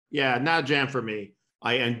Yeah, not a jam for me.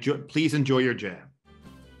 Please enjoy your jam.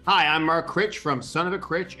 Hi, I'm Mark Critch from Son of a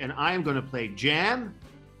Critch, and I am going to play Jam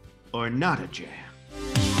or Not a Jam.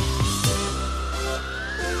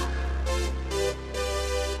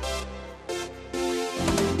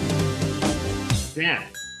 Jam.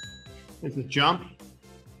 This is Jump.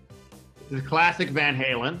 This is a classic Van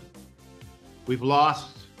Halen. We've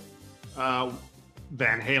lost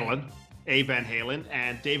Van Halen,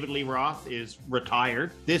 and David Lee Roth is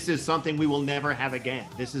retired. This is something we will never have again.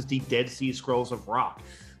 This is the Dead Sea Scrolls of rock.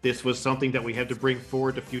 This was something that we had to bring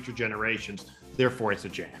forward to future generations. Therefore, it's a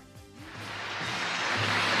jam.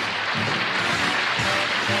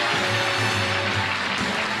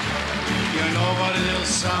 You know what it is,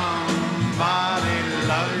 somebody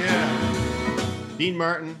love you. Dean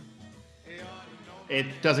Martin. It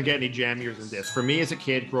doesn't get any jammier than this. For me as a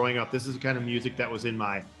kid growing up, this is the kind of music that was in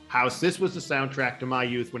my house. This was the soundtrack to my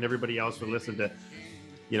youth when everybody else would listen to,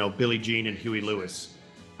 Billie Jean and Huey Lewis.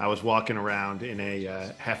 I was walking around in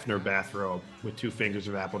a Hefner bathrobe with 2 fingers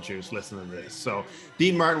of apple juice listening to this. So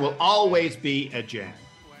Dean Martin will always be a jam.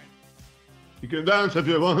 You can dance if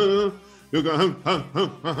you want. You can.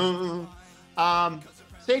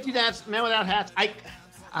 Safety dance, Man Without Hats.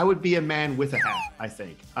 I would be a man with a hat, I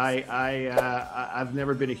think. I've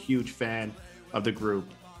never been a huge fan of the group.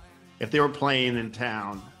 If they were playing in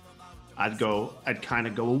town, I'd kind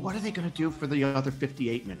of go, well, what are they going to do for the other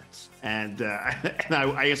 58 minutes? And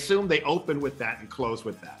I assume they open with that and close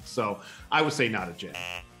with that. So I would say not a jam.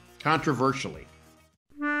 Controversially.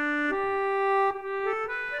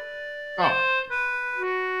 Oh.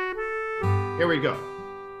 Here we go.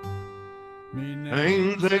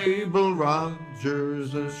 Name's Abel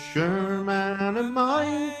Rogers, a sure man of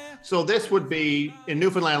mine. So this would be, in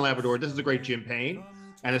Newfoundland and Labrador, this is a great Jim Payne,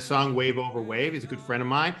 and his song Wave Over Wave. He's a good friend of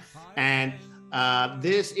mine. And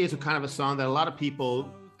this is a kind of a song that a lot of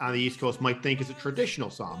people on the East Coast might think is a traditional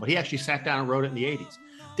song, but he actually sat down and wrote it in the 80s.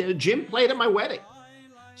 Jim played at my wedding.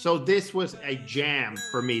 So this was a jam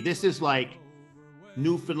for me. This is like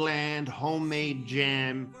Newfoundland homemade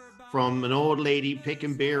jam from an old lady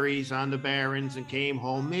picking berries on the barrens and came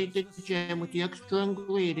home, made the jam with the extra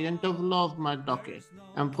ingredient of love, my ducky,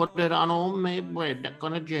 and put it on homemade bread that's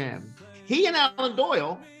gonna jam. He and Alan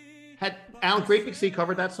Doyle Alan Great Big Sea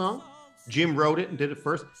covered that song. Jim wrote it and did it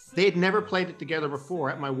first. They had never played it together before.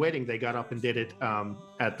 At my wedding, they got up and did it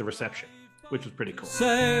at the reception, which was pretty cool.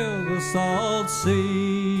 Sail the salt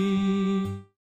sea.